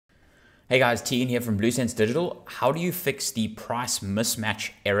Hey guys, Tegan here from BlueSense Digital. How do you fix the price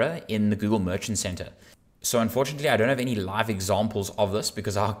mismatch error in the Google Merchant Center? So unfortunately, I don't have any live examples of this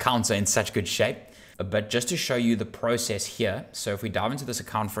because our accounts are in such good shape. But just to show you the process here, so if we dive into this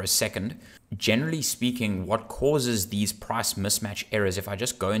account for a second, generally speaking, what causes these price mismatch errors, if I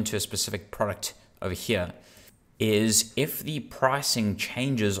just go into a specific product over here, is if the pricing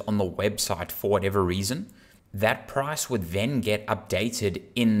changes on the website for whatever reason, that price would then get updated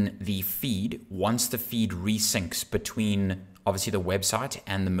in the feed once the feed resyncs between obviously the website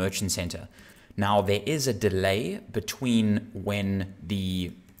and the merchant center. Now there is a delay between when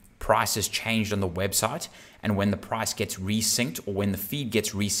the price is changed on the website and when the price gets resynced, or when the feed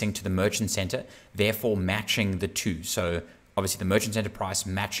gets resynced to the merchant center, therefore matching the two. So obviously the merchant center price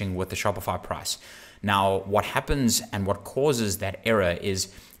matching with the Shopify price. Now what happens and what causes that error is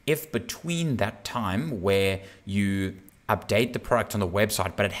if between that time where you update the product on the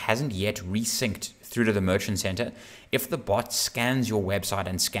website, but it hasn't yet resynced through to the merchant center, if the bot scans your website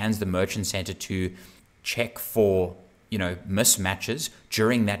and scans the merchant center to check for mismatches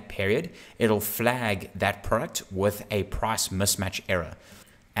during that period, it'll flag that product with a price mismatch error.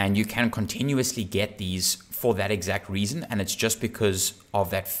 And you can continuously get these for that exact reason, and it's just because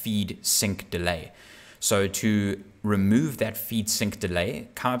of that feed sync delay. So to remove that feed sync delay,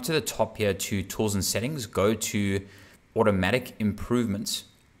 come up to the top here to Tools and Settings, go to Automatic Improvements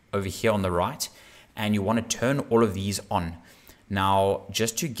over here on the right, and you want to turn all of these on. Now,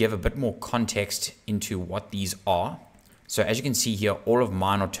 just to give a bit more context into what these are, so as you can see here, all of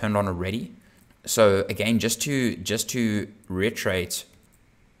mine are turned on already. So again, just to reiterate,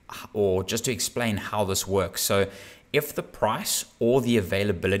 or just to explain how this works. So if the price or the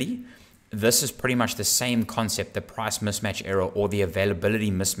availability, this is pretty much the same concept, the price mismatch error or the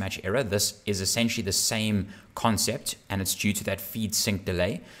availability mismatch error. This is essentially the same concept, and it's due to that feed sync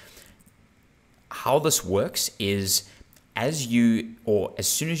delay. How this works is as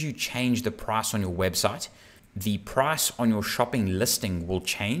soon as you change the price on your website, the price on your shopping listing will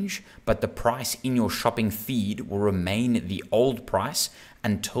change, but the price in your shopping feed will remain the old price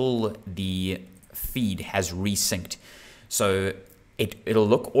until the feed has resynced. So it'll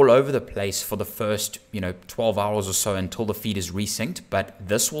look all over the place for the first 12 hours or so until the feed is resynced, but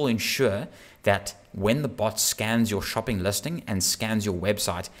this will ensure that when the bot scans your shopping listing and scans your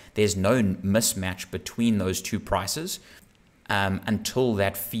website, there's no mismatch between those two prices until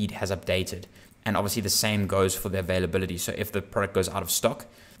that feed has updated. And obviously the same goes for the availability. So if the product goes out of stock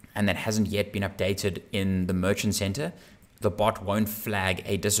and that hasn't yet been updated in the merchant center, the bot won't flag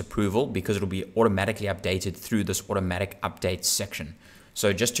a disapproval because it'll be automatically updated through this automatic update section.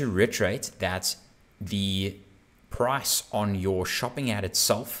 So just to reiterate that the price on your shopping ad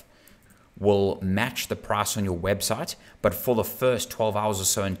itself will match the price on your website, but for the first 12 hours or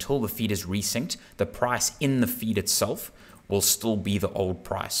so until the feed is resynced, the price in the feed itself will still be the old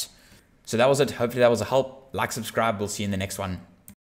price. So that was it. Hopefully that was a help. Like, subscribe. We'll see you in the next one.